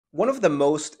One of the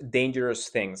most dangerous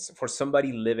things for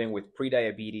somebody living with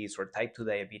prediabetes or type 2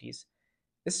 diabetes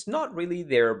is not really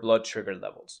their blood sugar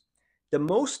levels. The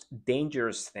most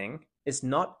dangerous thing is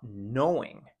not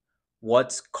knowing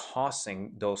what's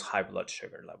causing those high blood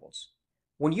sugar levels.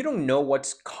 When you don't know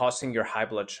what's causing your high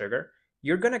blood sugar,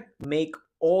 you're going to make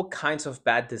all kinds of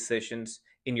bad decisions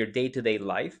in your day to day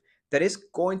life that is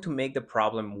going to make the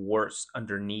problem worse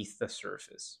underneath the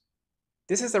surface.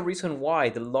 This is the reason why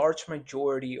the large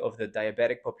majority of the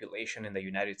diabetic population in the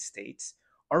United States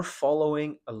are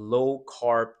following a low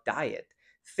carb diet,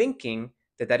 thinking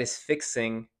that that is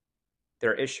fixing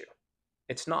their issue.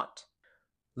 It's not.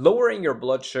 Lowering your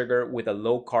blood sugar with a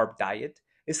low carb diet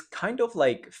is kind of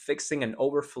like fixing an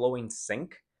overflowing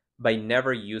sink by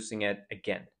never using it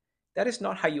again. That is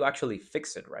not how you actually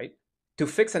fix it, right? To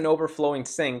fix an overflowing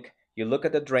sink, you look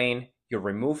at the drain, you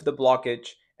remove the blockage,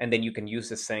 and then you can use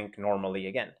the sink normally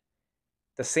again.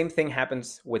 The same thing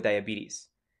happens with diabetes.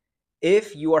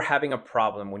 If you are having a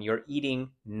problem when you're eating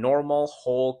normal,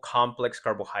 whole, complex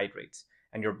carbohydrates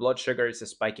and your blood sugar is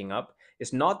spiking up,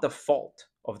 it's not the fault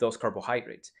of those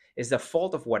carbohydrates. It's the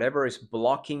fault of whatever is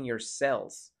blocking your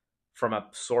cells from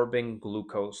absorbing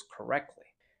glucose correctly.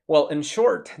 Well, in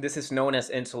short, this is known as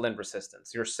insulin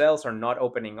resistance. Your cells are not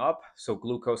opening up, so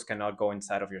glucose cannot go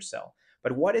inside of your cell.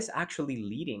 But what is actually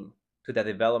leading to the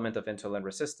development of insulin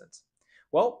resistance?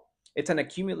 Well, it's an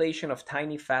accumulation of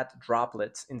tiny fat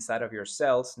droplets inside of your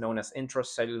cells, known as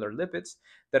intracellular lipids,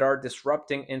 that are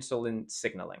disrupting insulin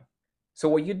signaling. So,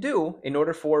 what you do in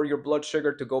order for your blood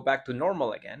sugar to go back to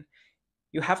normal again,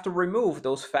 you have to remove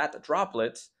those fat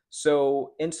droplets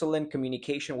so insulin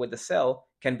communication with the cell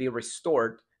can be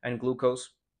restored and glucose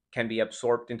can be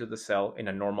absorbed into the cell in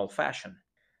a normal fashion.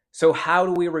 So, how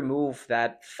do we remove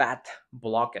that fat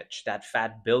blockage, that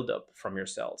fat buildup from your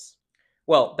cells?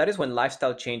 Well, that is when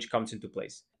lifestyle change comes into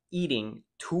place. Eating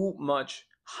too much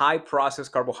high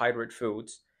processed carbohydrate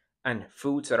foods and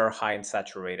foods that are high in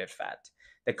saturated fat.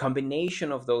 The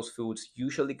combination of those foods,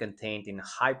 usually contained in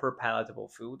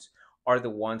hyperpalatable foods, are the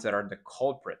ones that are the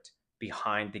culprit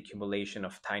behind the accumulation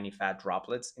of tiny fat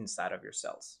droplets inside of your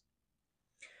cells.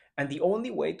 And the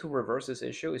only way to reverse this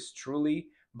issue is truly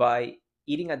by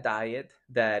eating a diet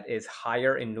that is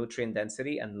higher in nutrient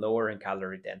density and lower in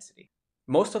calorie density.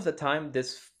 Most of the time,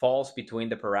 this falls between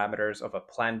the parameters of a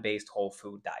plant based whole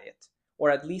food diet, or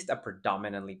at least a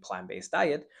predominantly plant based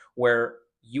diet, where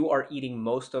you are eating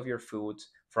most of your foods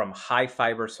from high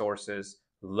fiber sources,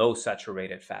 low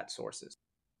saturated fat sources.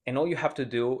 And all you have to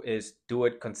do is do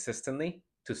it consistently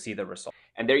to see the result.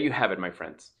 And there you have it, my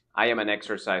friends. I am an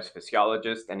exercise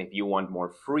physiologist, and if you want more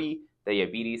free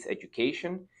diabetes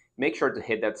education, make sure to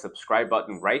hit that subscribe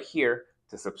button right here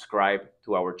to subscribe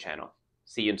to our channel.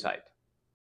 See you inside.